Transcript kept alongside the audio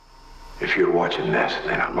If you're watching this,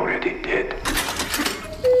 then I'm already dead.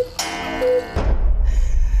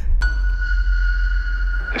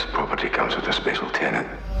 This property comes with a special tenant.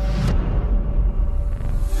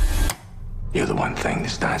 You're the one thing that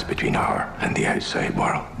stands between her and the outside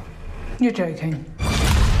world. You're joking.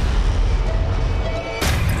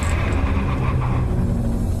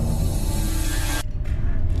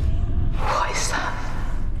 What is that?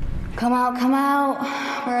 Come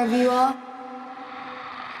out, wherever you are.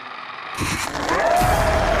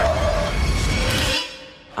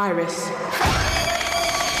 Iris.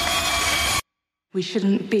 We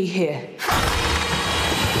shouldn't be here.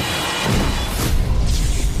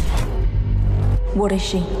 What is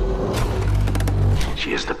she?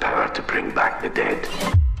 She has the power to bring back the dead.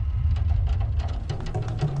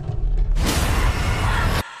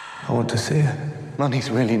 I want to see her. Money's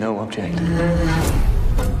really no object.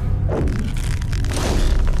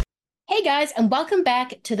 Hey guys, and welcome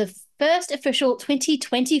back to the first official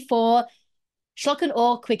 2024 Schlock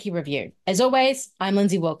Awe Quickie Review. As always, I'm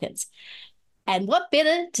Lindsay Wilkins. And what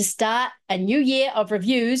better to start a new year of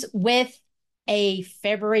reviews with a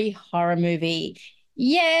February horror movie.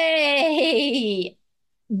 Yay!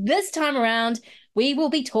 This time around, we will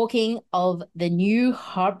be talking of the new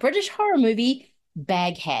British horror movie,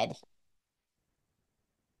 Baghead.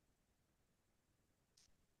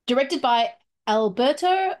 Directed by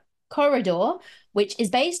Alberto Corredor, which is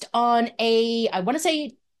based on a, I want to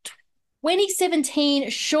say,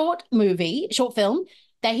 2017 short film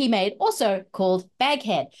that he made, also called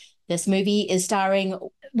Baghead. This movie is starring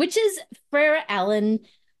witches Freya Allen,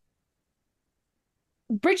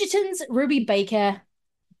 Bridgerton's Ruby Baker,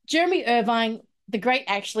 Jeremy Irvine, the great,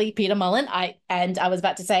 actually, Peter Mullen. I was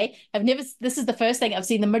about to say, this is the first thing I've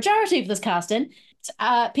seen the majority of this cast in.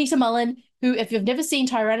 Peter Mullen, who, if you've never seen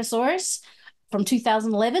Tyrannosaurus from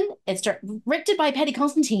 2011, it's directed by Paddy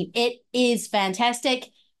Constantine. It is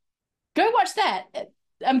fantastic. Go watch that.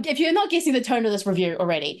 If you're not guessing the tone of this review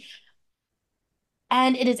already.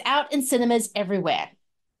 And it is out in cinemas everywhere.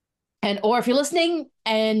 Or if you're listening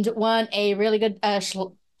and want a really good,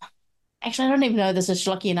 actually, I don't even know if this is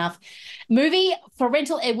schlocky enough, movie for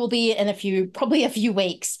rental, it will be in probably a few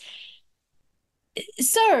weeks.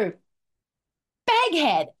 So,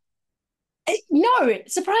 Baghead. No,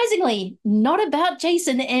 surprisingly, not about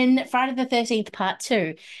Jason in Friday the 13th Part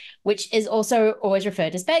 2, which is also always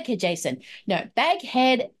referred as Baghead Jason. No,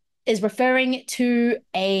 Baghead is referring to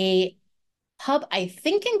a pub, I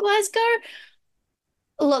think in Glasgow.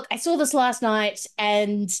 Look, I saw this last night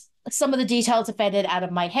and some of the details are faded out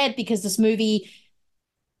of my head because this movie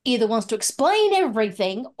either wants to explain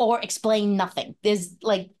everything or explain nothing. There's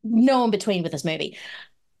like no in between with this movie.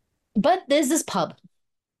 But there's this pub.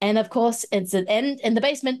 And of course, it's in the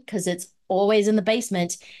basement, because it's always in the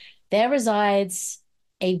basement, there resides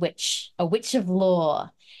a witch of law,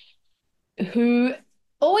 who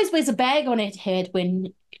always wears a bag on her head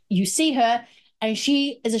when you see her, and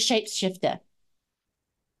she is a shapeshifter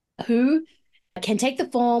who can take the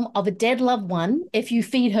form of a dead loved one if you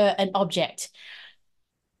feed her an object.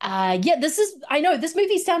 I know this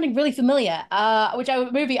movie is sounding really familiar,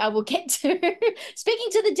 movie I will get to. Speaking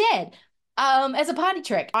to the dead, as a party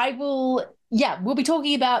trick, we'll be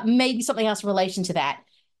talking about maybe something else in relation to that.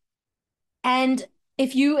 And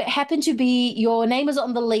if you happen to be, your name is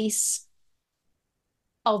on the lease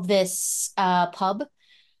of this pub,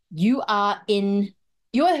 you're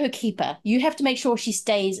her keeper. You have to make sure she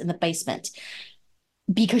stays in the basement,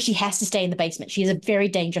 because she has to stay in the basement. She is a very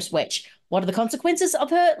dangerous witch. What are the consequences of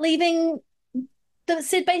her leaving the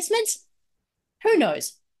said basement? Who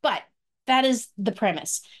knows? But that is the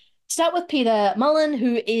premise. Start with Peter Mullen,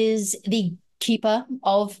 who is the keeper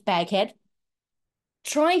of Baghead,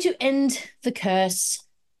 trying to end the curse.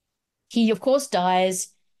 He, of course,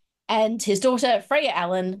 dies, and his daughter, Freya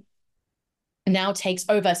Allen, now takes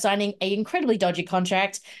over, signing an incredibly dodgy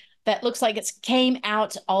contract that looks like it came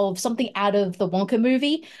out of something out of the Wonka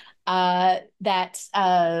movie that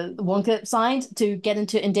Wonka signed to get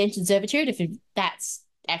into indentured servitude. If that's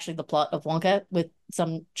actually the plot of Wonka with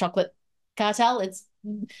some chocolate cartel,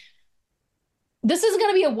 this isn't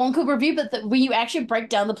going to be a Wonka review, but when you actually break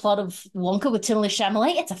down the plot of Wonka with Timothée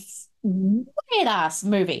Chalamet, it's a weird-ass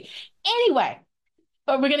movie. Anyway,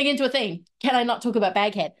 we're going to get into a theme. Can I not talk about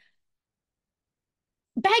Baghead?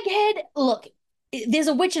 Baghead, look, there's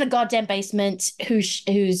a witch in a goddamn basement who's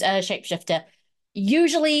a shapeshifter.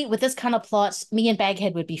 Usually, with this kind of plot, me and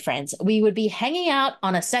Baghead would be friends. We would be hanging out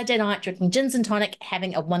on a Saturday night, drinking gins and tonic,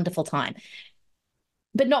 having a wonderful time.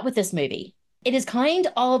 But not with this movie. It is kind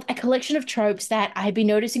of a collection of tropes that I have been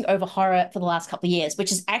noticing over horror for the last couple of years,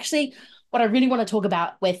 which is actually what I really want to talk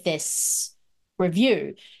about with this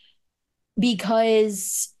review.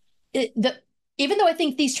 because even though I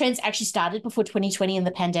think these trends actually started before 2020 and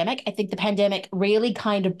the pandemic, I think the pandemic really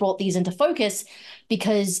kind of brought these into focus,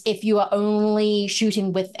 because if you are only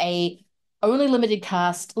shooting with a only limited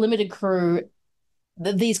cast, limited crew,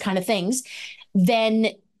 these kind of things, then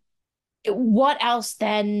what else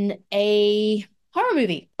than a horror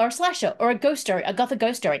movie or a slasher or a ghost story, a gothic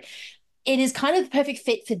ghost story? It is kind of the perfect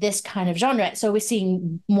fit for this kind of genre. So we're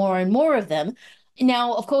seeing more and more of them.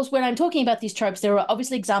 Now, of course, when I'm talking about these tropes, there are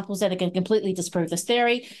obviously examples that are going to completely disprove this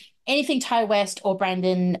theory. Anything Ty West or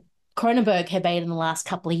Brandon Cronenberg have made in the last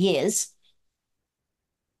couple of years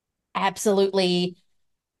absolutely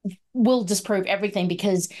will disprove everything,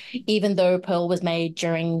 because even though Pearl was made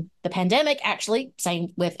during the pandemic, actually,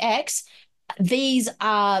 same with X, these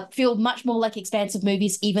feel much more like expansive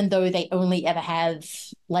movies, even though they only ever have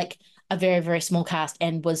like a very, very small cast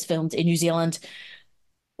and was filmed in New Zealand.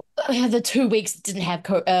 The 2 weeks didn't have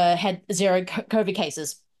had zero COVID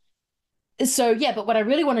cases. So yeah, but what I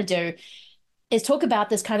really want to do is talk about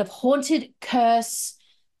this kind of haunted curse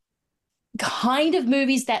kind of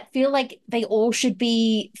movies that feel like they all should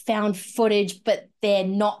be found footage, but they're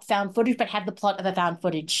not found footage, but have the plot of a found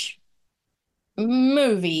footage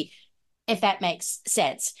movie, if that makes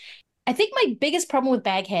sense. I think my biggest problem with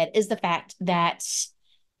Baghead is the fact that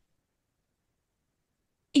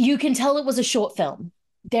you can tell it was a short film.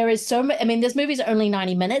 There is so much, I mean, this movie's only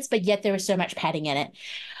 90 minutes, but yet there is so much padding in it.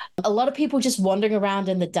 A lot of people just wandering around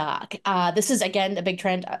in the dark. This is, again, a big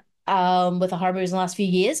trend with the horror movies in the last few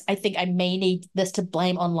years. I think I may need this to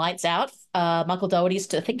blame on Lights Out, Michael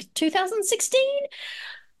Dougherty's, I think, 2016,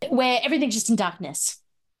 where everything's just in darkness.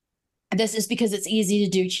 This is because it's easy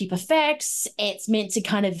to do cheap effects. It's meant to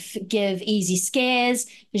kind of give easy scares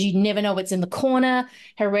because you never know what's in the corner.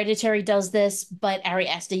 Hereditary does this, but Ari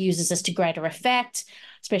Aster uses this to greater effect,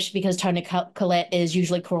 especially because Toni Collette is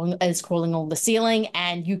usually crawling on the ceiling,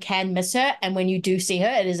 and you can miss her. And when you do see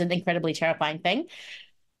her, it is an incredibly terrifying thing.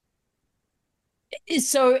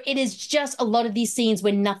 So it is just a lot of these scenes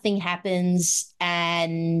where nothing happens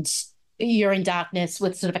and you're in darkness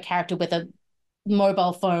with sort of a character with a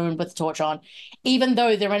mobile phone with a torch on. Even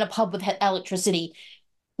though they're in a pub with electricity,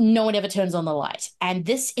 no one ever turns on the light. And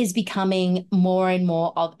this is becoming more and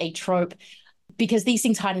more of a trope because these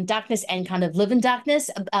things hide in darkness and kind of live in darkness.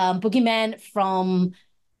 Boogeyman from,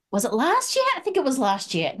 was it last year? I think it was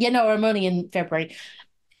last year. Yeah, no, I'm only in February.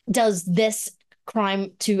 Does this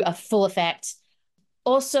crime to a full effect.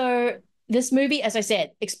 Also, this movie, as I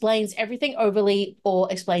said, explains everything overly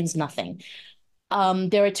or explains nothing.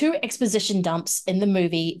 There are two exposition dumps in the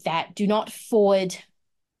movie that do not forward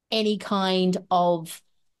any kind of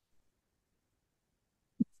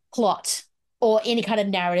plot or any kind of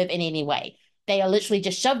narrative in any way. They are literally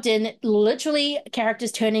just shoved in, literally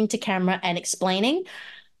characters turning to camera and explaining.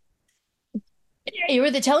 You're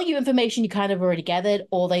either telling you information you kind of already gathered,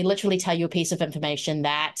 or they literally tell you a piece of information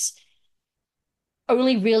that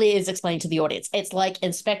only really is explained to the audience. It's like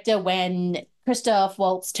Inspector when Christoph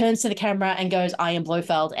Waltz turns to the camera and goes, "I am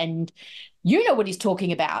Blofeld," and you know what he's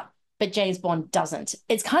talking about, but James Bond doesn't.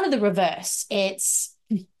 It's kind of the reverse. It's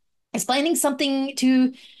explaining something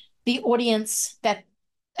to the audience that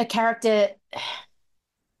a character,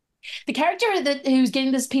 the character who's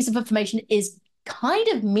getting this piece of information is kind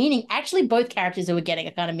of actually both characters who are getting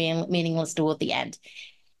are kind of meaningless toward the end.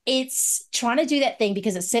 It's trying to do that thing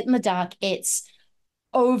because it's set in the dark. It's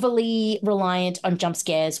overly reliant on jump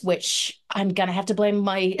scares, which I'm going to have to blame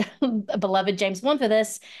my beloved James Bond for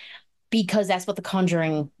this, because that's what The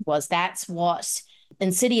Conjuring was. That's what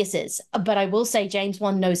Insidious is. But I will say James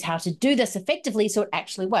Bond knows how to do this effectively, so it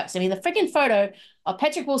actually works. I mean, the freaking photo of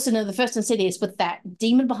Patrick Wilson in the first Insidious with that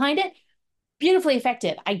demon behind it, beautifully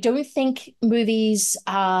effective. I don't think movies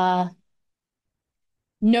know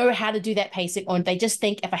how to do that pacing, or they just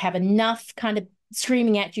think if I have enough kind of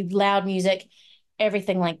screaming at you, loud music,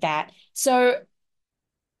 everything like that. So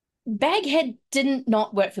Baghead didn't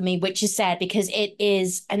not work for me, which is sad because it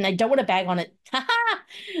is, and I don't want to bag on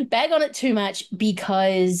it too much,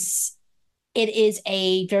 because it is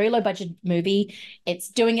a very low budget movie. It's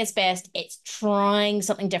doing its best. It's trying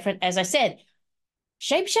something different. As I said,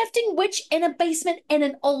 shape-shifting witch in a basement in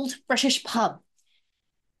an old British pub.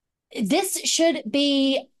 This should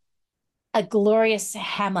be a glorious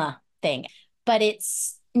Hammer thing, but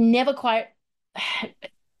it's never quite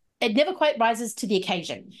rises to the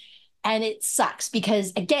occasion. And it sucks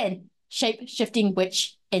because, again, shape-shifting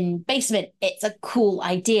witch in basement, it's a cool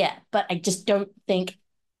idea, but I just don't think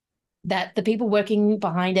that the people working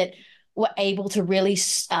behind it were able to really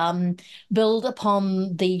build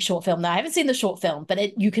upon the short film. Now, I haven't seen the short film,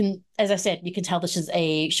 but you can, as I said, you can tell this is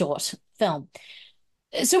a short film.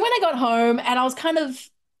 So when I got home and I was kind of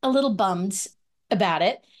a little bummed about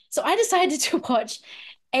it, so I decided to watch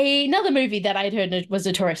another movie that I'd heard was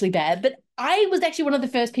notoriously bad, but I was actually one of the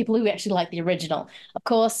first people who actually liked the original. Of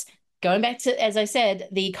course, going back to, as I said,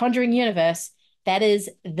 the Conjuring universe, that is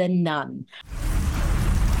The Nun.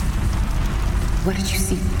 What did you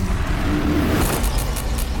see?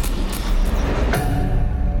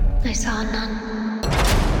 I saw a nun.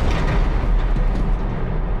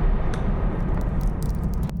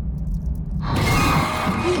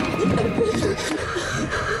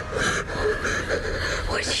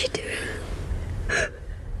 What's she doing?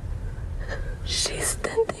 She's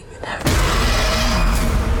standing there.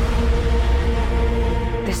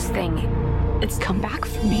 This thing, it's come back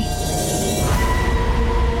for me.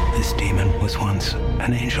 This demon was once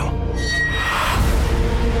an angel.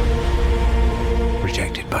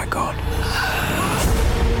 Rejected by God.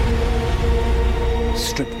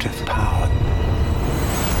 Stripped of power.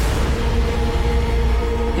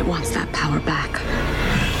 It wants that power back.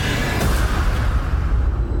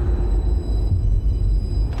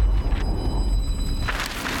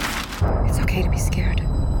 It's okay to be scared.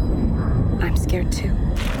 I'm scared too.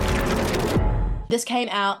 This came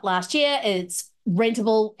out last year. It's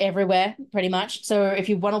rentable everywhere, pretty much. So if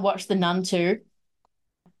you want to watch The Nun II,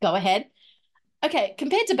 go ahead. Okay,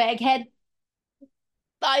 compared to Baghead,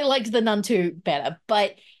 I liked The Nun II better,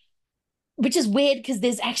 but which is weird because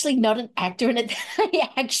there's actually not an actor in it that I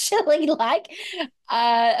actually like.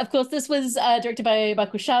 Of course, this was directed by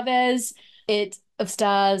Michael Chaves. It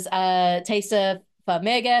stars Tessa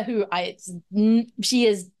Farmiga, she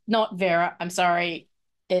is not Vera. I'm sorry.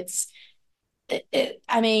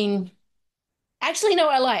 I mean, actually, no,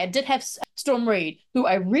 I lie. It did have Storm Reed, who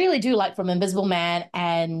I really do like from Invisible Man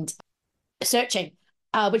and Searching,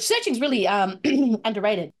 which Searching's really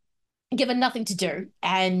underrated, given nothing to do.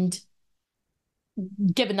 And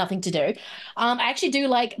given nothing to do. I actually do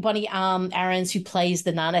like Bonnie Aarons, who plays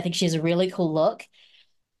the nun. I think she has a really cool look.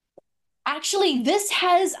 Actually, this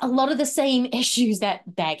has a lot of the same issues that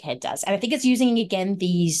Baghead does. And I think it's using, again,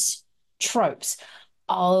 these tropes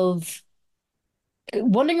of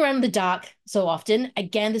wandering around in the dark so often.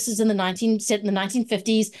 Again, this is set in the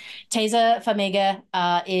 1950s. Tessa Farmiga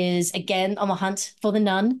is, again, on the hunt for the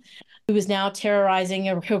nun, who is now terrorizing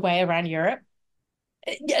her way around Europe.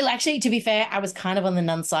 Actually, to be fair, I was kind of on the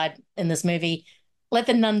nun side in this movie. Let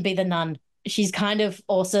the nun be the nun. She's kind of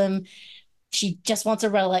awesome. She just wants a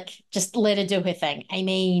relic. Just let her do her thing. I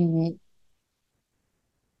mean,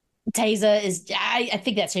 Taser is, I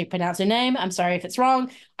think that's how you pronounce her name. I'm sorry if it's wrong.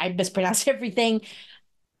 I mispronounced everything.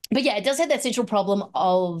 But yeah, it does have that central problem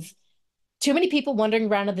of too many people wandering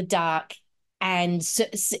around in the dark. And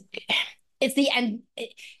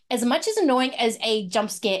as much as annoying as a jump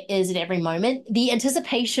scare is at every moment, the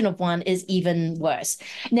anticipation of one is even worse.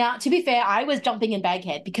 Now, to be fair, I was jumping in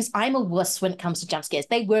Baghead because I'm a wuss when it comes to jump scares.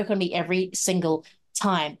 They work on me every single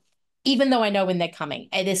time, even though I know when they're coming.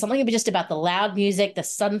 And there's something just about the loud music, the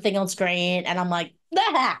sudden thing on screen, and I'm like,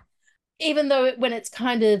 ah! Even though when it's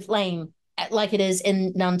kind of lame, like it is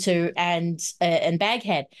in Nun 2 and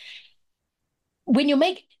Baghead.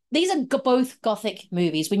 These are both Gothic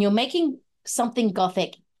movies. When you're making something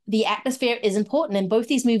Gothic, the atmosphere is important, and both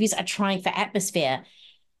these movies are trying for atmosphere.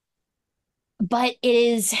 But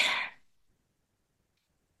you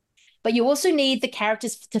also need the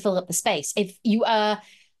characters to fill up the space.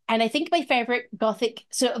 And I think my favorite Gothic,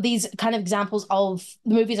 so these kind of examples of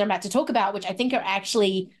the movies I'm about to talk about, which I think are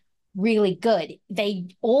actually really good, they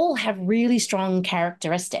all have really strong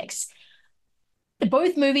characteristics.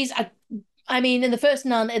 Both movies are, I mean, in the first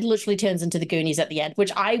Nun, it literally turns into the Goonies at the end,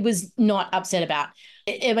 which I was not upset about.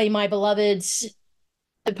 I mean, my beloved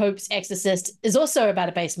The Pope's Exorcist is also about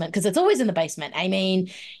a basement because it's always in the basement. I mean,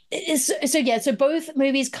 so both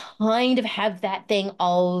movies kind of have that thing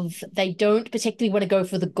of they don't particularly want to go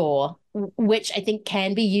for the gore, which I think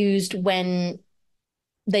can be used when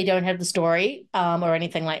they don't have the story or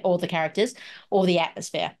anything like, or the characters or the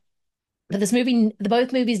atmosphere. But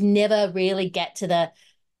both movies never really get to the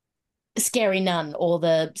scary nun or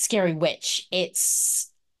the scary witch.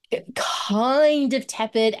 It's kind of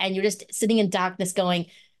tepid, and you're just sitting in darkness going,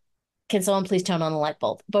 can someone please turn on a light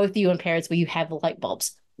bulb? Both of you in periods where you have the light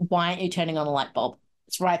bulbs. Why aren't you turning on a light bulb?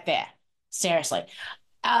 It's right there. Seriously.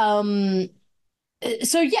 So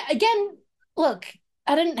yeah, again, look,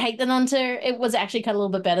 I didn't hate the Nun 2. It was actually kind of a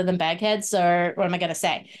little bit better than Baghead. So what am I going to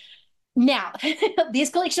say? Now, this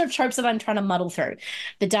collection of tropes that I'm trying to muddle through,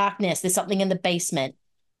 the darkness, there's something in the basement.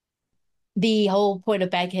 The whole point of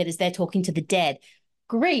Baghead is they're talking to the dead.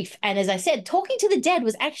 Grief. And as I said, talking to the dead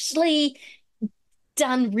was actually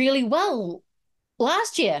done really well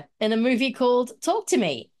last year in a movie called Talk to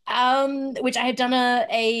Me, which I have done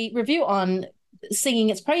a review on, singing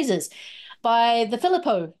its praises, by the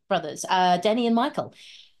Filippo brothers, Danny and Michael.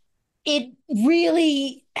 It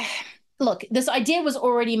really, look, this idea was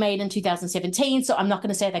already made in 2017, so I'm not going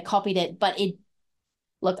to say they copied it, but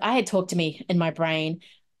look, I had Talk to Me in my brain.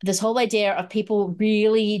 This whole idea of people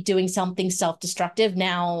really doing something self-destructive.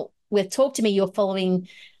 Now, with Talk to Me, you're following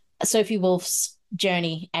Sophie Wolf's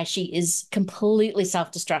journey as she is completely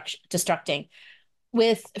self-destructing.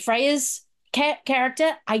 With Freya's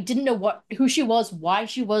character, I didn't know who she was, why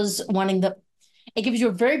she was wanting it gives you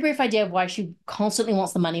a very brief idea of why she constantly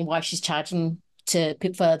wants the money, why she's charging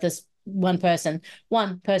for this one person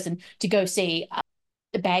to go see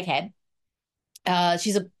Baghead.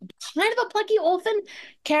 She's a kind of a plucky orphan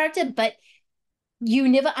character, but you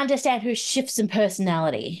never understand her shifts in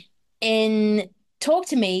personality. In Talk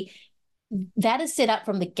to Me, that is set up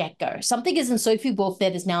from the get-go. Something is in Sophie Wolf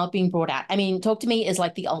that is now being brought out. I mean, Talk to Me is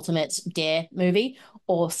like the ultimate dare movie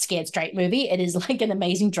or scared straight movie. It is like an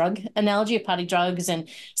amazing drug analogy of party drugs and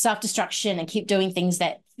self-destruction and keep doing things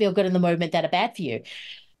that feel good in the moment that are bad for you.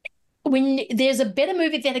 When there's a better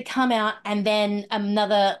movie that had come out and then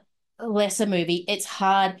another lesser movie, it's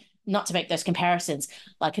hard not to make those comparisons.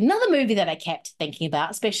 Like another movie that I kept thinking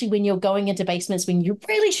about, especially when you're going into basements, when you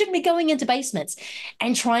really shouldn't be going into basements,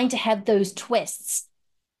 and trying to have those twists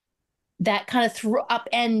that kind of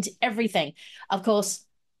upend everything. Of course,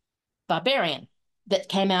 Barbarian, that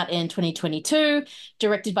came out in 2022,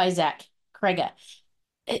 directed by Zach Kreger.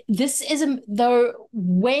 This is, though,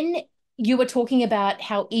 when you were talking about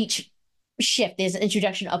how each shift, there's an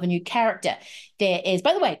introduction of a new character. There is,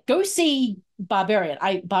 by the way, go see Barbarian.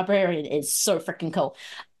 Barbarian is so freaking cool.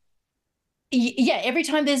 Yeah, every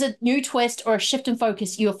time there's a new twist or a shift in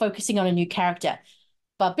focus, you're focusing on a new character.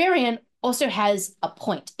 Barbarian also has a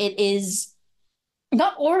point. It is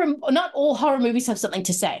not all horror movies have something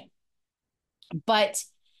to say, but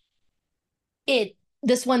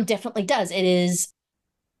this one definitely does. It is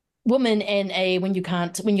woman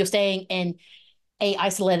when you're staying in a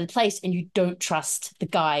isolated place and you don't trust the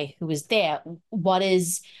guy who is there.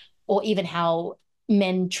 Or even how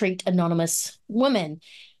men treat anonymous women,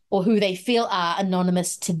 or who they feel are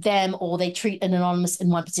anonymous to them, or they treat an anonymous in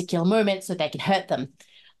one particular moment so they can hurt them.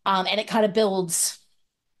 And it kind of builds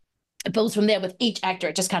from there with each actor.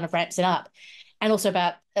 It just kind of ramps it up. And also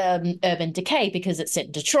about urban decay, because it's set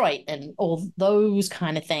in Detroit and all those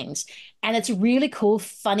kind of things. And it's a really cool,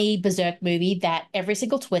 funny, berserk movie that every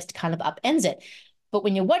single twist kind of upends it. But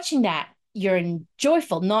when you're watching that, you're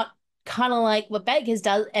joyful, not kind of like what Baghead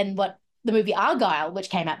does and what the movie Argyle, which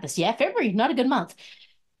came out this year, February, not a good month.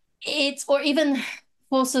 Or even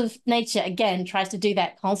Force of Nature, again, tries to do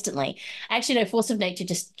that constantly. Actually, no, Force of Nature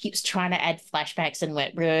just keeps trying to add flashbacks and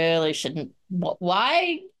it really shouldn't.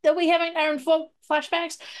 Why are we having our own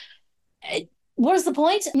flashbacks? What is the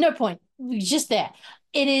point? No point. Just there.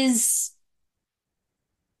 There's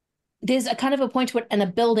a kind of a point to it in a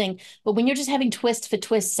building, but when you're just having twist for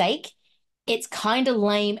twist's sake, it's kind of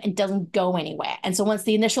lame and doesn't go anywhere. And so once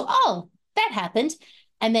the initial, oh, that happened,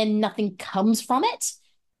 and then nothing comes from it.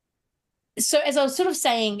 So as I was sort of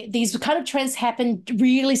saying, these kind of trends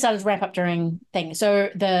really started to ramp up during things. So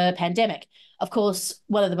the pandemic, of course,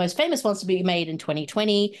 one of the most famous ones to be made in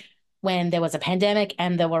 2020, when there was a pandemic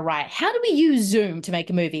and they were right, how do we use Zoom to make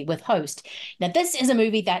a movie with Host? Now, this is a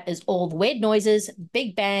movie that is all the weird noises,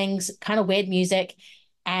 big bangs, kind of weird music,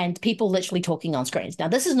 and people literally talking on screens. Now,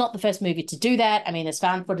 this is not the first movie to do that. I mean, there's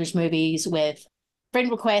found footage movies with Friend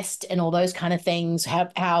Request and all those kind of things,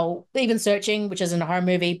 how even Searching, which isn't a horror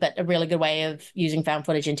movie, but a really good way of using found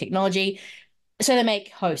footage and technology. So they make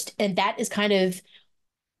Host, and that is kind of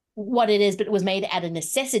what it is, but it was made out of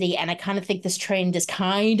necessity. And I kind of think this trend is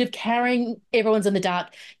kind of everyone's in the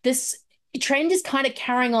dark. This trend is kind of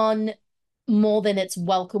carrying on more than it's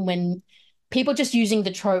welcome, when people just using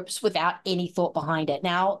the tropes without any thought behind it.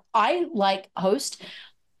 Now, I like Host.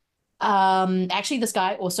 Actually, this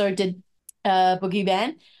guy also did Boogie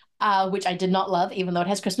Man, which I did not love, even though it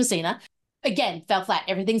has Chris Messina. Again, fell flat.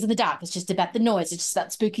 Everything's in the dark. It's just about the noise. It's just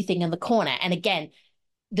that spooky thing in the corner. And again,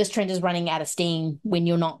 this trend is running out of steam when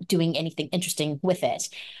you're not doing anything interesting with it.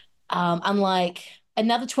 Unlike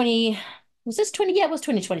another 20, was this 20? Yeah, it was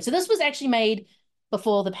 2020. So this was actually made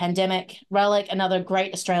before the pandemic. Relic, another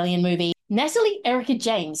great Australian movie. Natalie Erica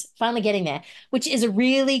James, finally getting there, which is a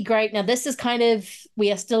really great, now this is kind of, we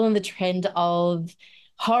are still in the trend of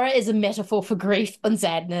horror is a metaphor for grief and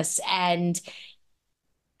sadness and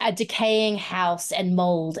a decaying house and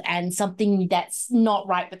mold, and something that's not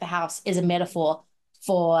right with the house is a metaphor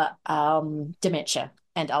for dementia.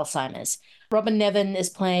 and Alzheimer's. Robin Nevin is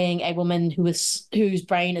playing a woman whose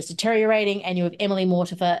brain is deteriorating, and you have Emily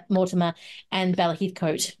Mortimer and Bella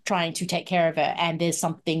Heathcote trying to take care of her, and there's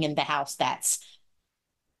something in the house that's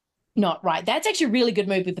not right. That's actually a really good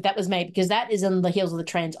movie, but that was made because that is in the heels of the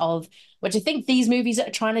trend of, which I think these movies are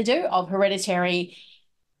trying to do, of Hereditary.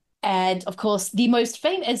 And of course, the most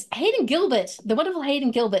famous Hayden Gilbert, the wonderful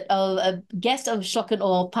Hayden Gilbert, of a guest of Schlock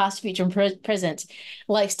Awe, past, future, and present,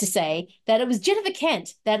 likes to say that it was Jennifer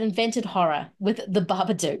Kent that invented horror with the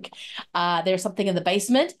Babadook. There's something in the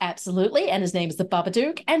basement, absolutely, and his name is the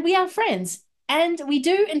Babadook, and we are friends, and we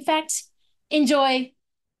do, in fact, enjoy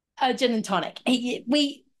a gin and tonic.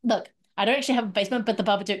 We look. I don't actually have a basement, but the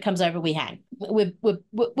Babadook comes over. We hang. We're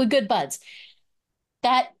good buds.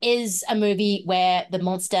 That is a movie where the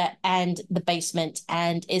monster and the basement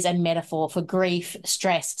and is a metaphor for grief,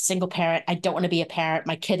 stress, single parent. I don't want to be a parent.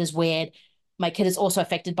 My kid is weird. My kid is also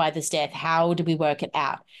affected by this death. How do we work it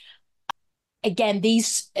out? Again,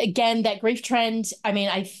 that grief trend. I mean,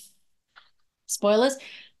 spoilers,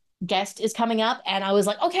 guest is coming up, and I was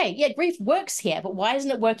like, okay, yeah, grief works here, but why isn't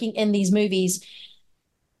it working in these movies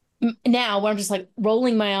now, where I'm just like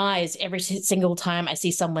rolling my eyes every single time I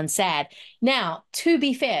see someone sad? Now, to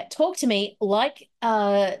be fair, Talk to Me, like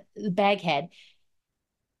Baghead,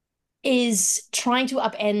 is trying to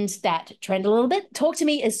upend that trend a little bit. Talk to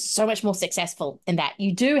Me is so much more successful in that.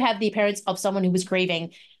 You do have the appearance of someone who was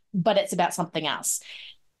grieving, but it's about something else.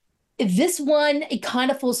 This one, it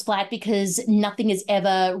kind of falls flat because nothing is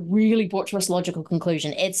ever really brought to a logical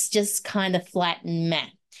conclusion. It's just kind of flat and meh.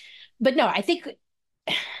 But no, I think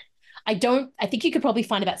you could probably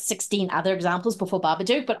find about 16 other examples before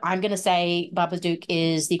Babadook, but I'm going to say Babadook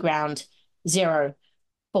is the ground zero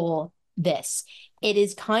for this. It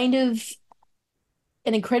is kind of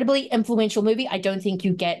an incredibly influential movie. I don't think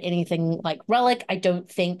you get anything like Relic. I don't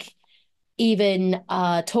think even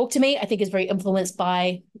Talk to Me, I think, is very influenced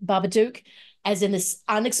by Babadook, as in this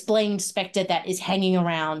unexplained specter that is hanging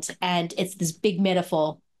around, and it's this big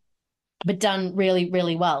metaphor, but done really,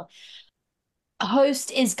 really well.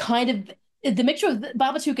 Host is kind of the mixture of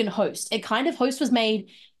Babadook and Host. Host was made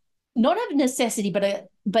not out of necessity, but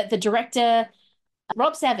the director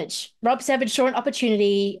Rob Savage saw an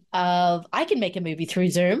opportunity of, I can make a movie through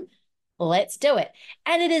Zoom. Let's do it.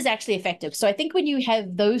 And it is actually effective. So I think when you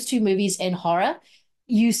have those two movies in horror,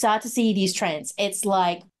 you start to see these trends. It's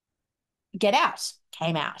like Get Out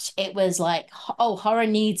came out. It was like, oh, horror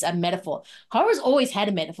needs a metaphor. Horror's always had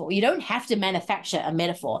a metaphor. You don't have to manufacture a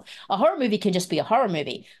metaphor. A horror movie can just be a horror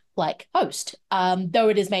movie, like Host, though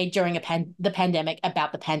it is made during the pandemic,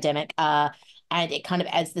 about the pandemic, and it kind of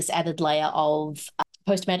adds this added layer of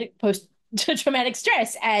post-traumatic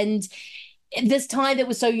stress. And this time that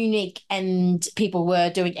was so unique, and people were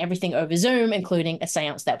doing everything over Zoom, including a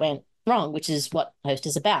seance that went wrong, which is what Host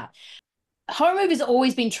is about. Horror movies have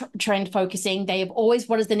always been trend focusing. They have always,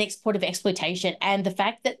 what is the next point of exploitation? And the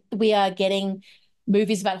fact that we are getting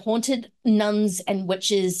movies about haunted nuns and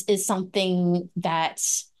witches is something that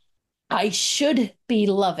I should be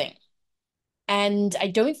loving. And I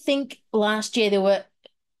don't think last year there were,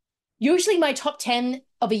 usually my top 10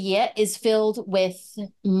 of a year is filled with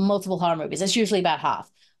multiple horror movies. It's usually about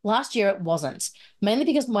half. Last year it wasn't, mainly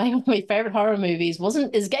because my favorite horror movies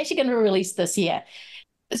is actually going to release this year.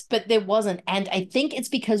 But there wasn't. And I think it's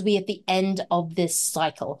because we're at the end of this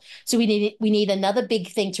cycle. So we need another big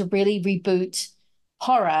thing to really reboot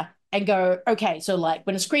horror and go, okay, so like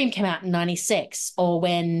when a Scream came out in 96, or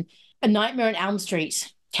when A Nightmare on Elm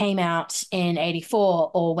Street came out in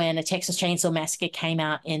 84, or when A Texas Chainsaw Massacre came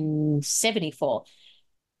out in 74.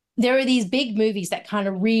 There are these big movies that kind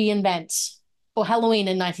of reinvent, or Halloween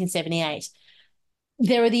in 1978.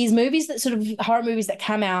 There are these movies that sort of horror movies that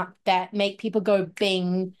come out that make people go,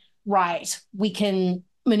 bing, right, we can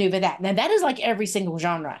maneuver that. Now, that is like every single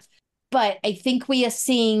genre. But I think we are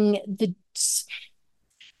seeing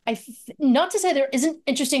not to say there isn't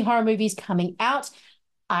interesting horror movies coming out.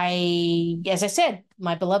 As I said,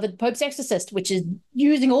 my beloved Pope's Exorcist, which is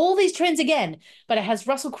using all these trends again, but it has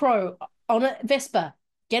Russell Crowe on a Vespa,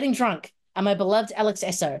 getting drunk, and my beloved Alex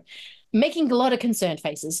Esso, making a lot of concerned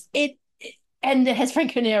faces. And it has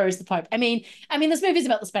Franco Nero as the Pope. I mean, this movie is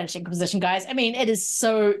about the Spanish Inquisition, guys. I mean, it is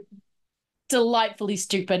so delightfully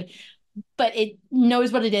stupid, but it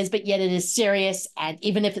knows what it is, but yet it is serious. And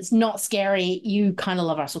even if it's not scary, you kind of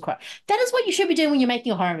love Russell Crowe. That is what you should be doing when you're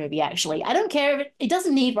making a horror movie, actually. I don't care if it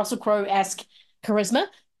doesn't need Russell Crowe-esque charisma.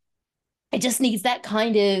 It just needs that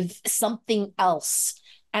kind of something else.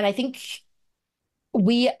 And I think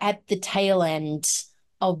we're at the tail end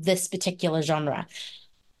of this particular genre.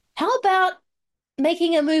 How about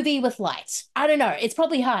making a movie with light. I don't know. It's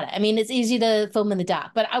probably harder. I mean, it's easy to film in the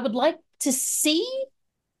dark, but I would like to see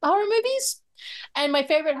horror movies. And my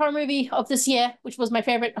favorite horror movie of this year, which was my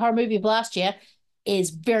favorite horror movie of last year,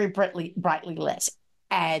 is very brightly lit.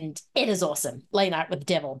 And it is awesome. Late Night with the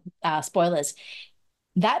Devil. Spoilers.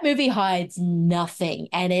 That movie hides nothing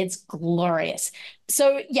and it's glorious.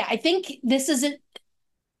 So, yeah, I think this is it.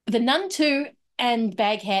 The Nun 2 and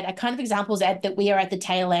Baghead are kind of examples that we are at the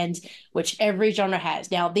tail end, which every genre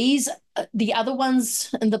has. Now, the other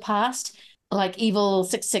ones in the past, like Evil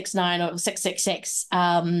 669 or 666,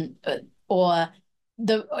 or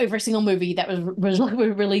every single movie that was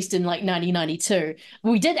released in like 1992,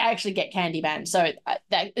 we did actually get Candyman, so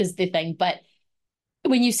that is the thing. But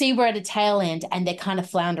when you see we're at a tail end and they're kind of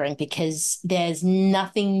floundering because there's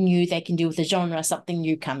nothing new they can do with the genre, something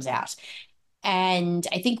new comes out. And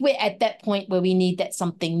I think we're at that point where we need that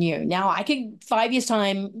something new. Now, I could 5 years'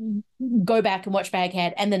 time go back and watch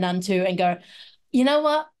Baghead and The Nun 2 and go, you know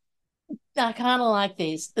what? I kind of like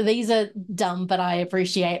these. These are dumb, but I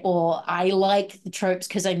appreciate, or I like the tropes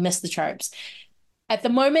because I miss the tropes. At the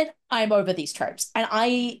moment, I'm over these tropes. And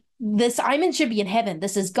this Iman should be in heaven.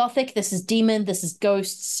 This is gothic, this is demon, this is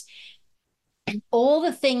ghosts. All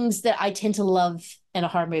the things that I tend to love in a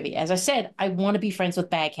horror movie. As I said, I want to be friends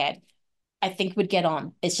with Baghead. I think would get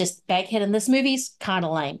on. It's just Baghead in this movie's kind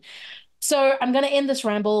of lame. So I'm going to end this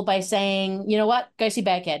ramble by saying, you know what? Go see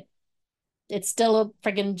Baghead. It's still a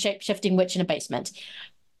friggin' shape-shifting witch in a basement.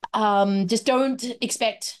 Just don't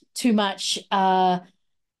expect too much. The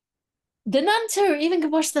Nun 2, even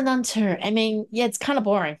could watch The Nun 2. I mean, yeah, it's kind of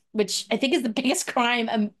boring, which I think is the biggest crime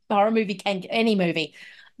a horror movie can, any movie,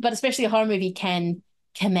 but especially a horror movie can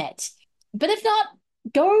commit. But if not,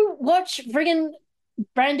 go watch friggin'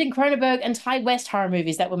 Brandon Cronenberg and Ty West horror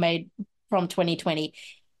movies that were made from 2020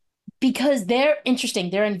 because they're interesting,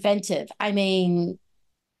 they're inventive. I mean,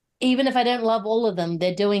 even if I don't love all of them,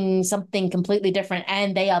 they're doing something completely different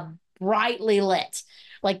and they are brightly lit.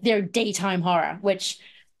 Like they're daytime horror, which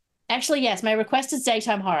actually, yes, my request is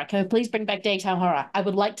daytime horror. Can we please bring back daytime horror? I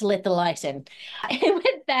would like to let the light in. And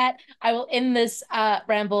with that, I will end this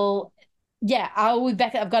ramble. Yeah, I'll be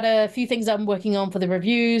back. I've got a few things I'm working on for the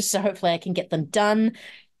reviews, so hopefully I can get them done.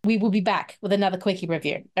 We will be back with another quickie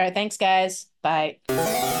review. All right, thanks, guys. Bye.